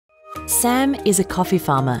Sam is a coffee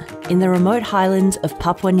farmer in the remote highlands of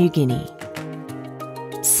Papua New Guinea.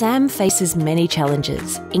 Sam faces many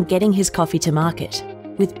challenges in getting his coffee to market,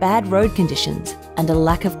 with bad road conditions and a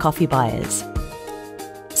lack of coffee buyers.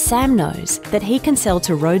 Sam knows that he can sell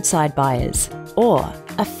to roadside buyers or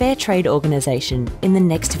a Fairtrade organisation in the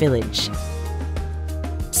next village.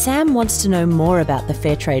 Sam wants to know more about the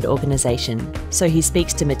Fairtrade organisation, so he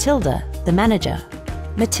speaks to Matilda, the manager.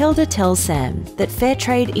 Matilda tells Sam that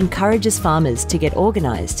Fairtrade encourages farmers to get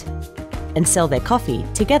organised and sell their coffee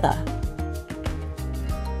together.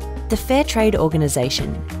 The Fairtrade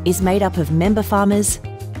organisation is made up of member farmers,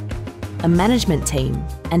 a management team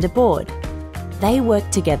and a board. They work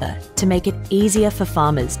together to make it easier for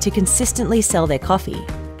farmers to consistently sell their coffee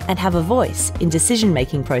and have a voice in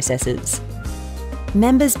decision-making processes.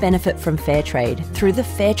 Members benefit from Fairtrade through the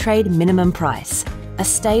Fairtrade minimum price, a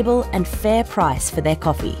stable and fair price for their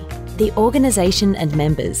coffee. The organisation and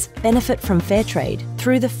members benefit from Fairtrade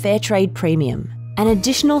through the Fairtrade premium, an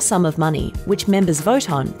additional sum of money which members vote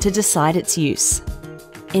on to decide its use.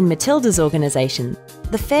 In Matilda's organisation,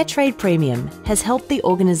 the Fairtrade premium has helped the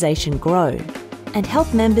organisation grow and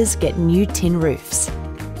help members get new tin roofs.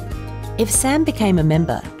 If Sam became a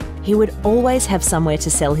member, he would always have somewhere to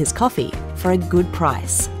sell his coffee for a good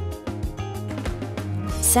price.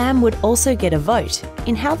 Sam would also get a vote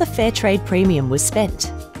in how the Fairtrade premium was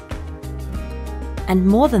spent. And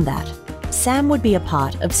more than that, Sam would be a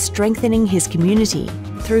part of strengthening his community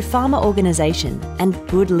through farmer organisation and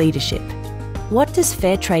good leadership. What does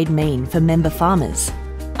Fairtrade mean for member farmers?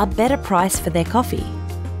 A better price for their coffee,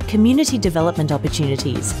 community development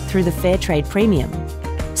opportunities through the Fairtrade premium.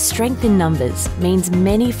 Strength in numbers means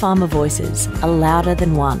many farmer voices are louder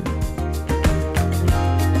than one.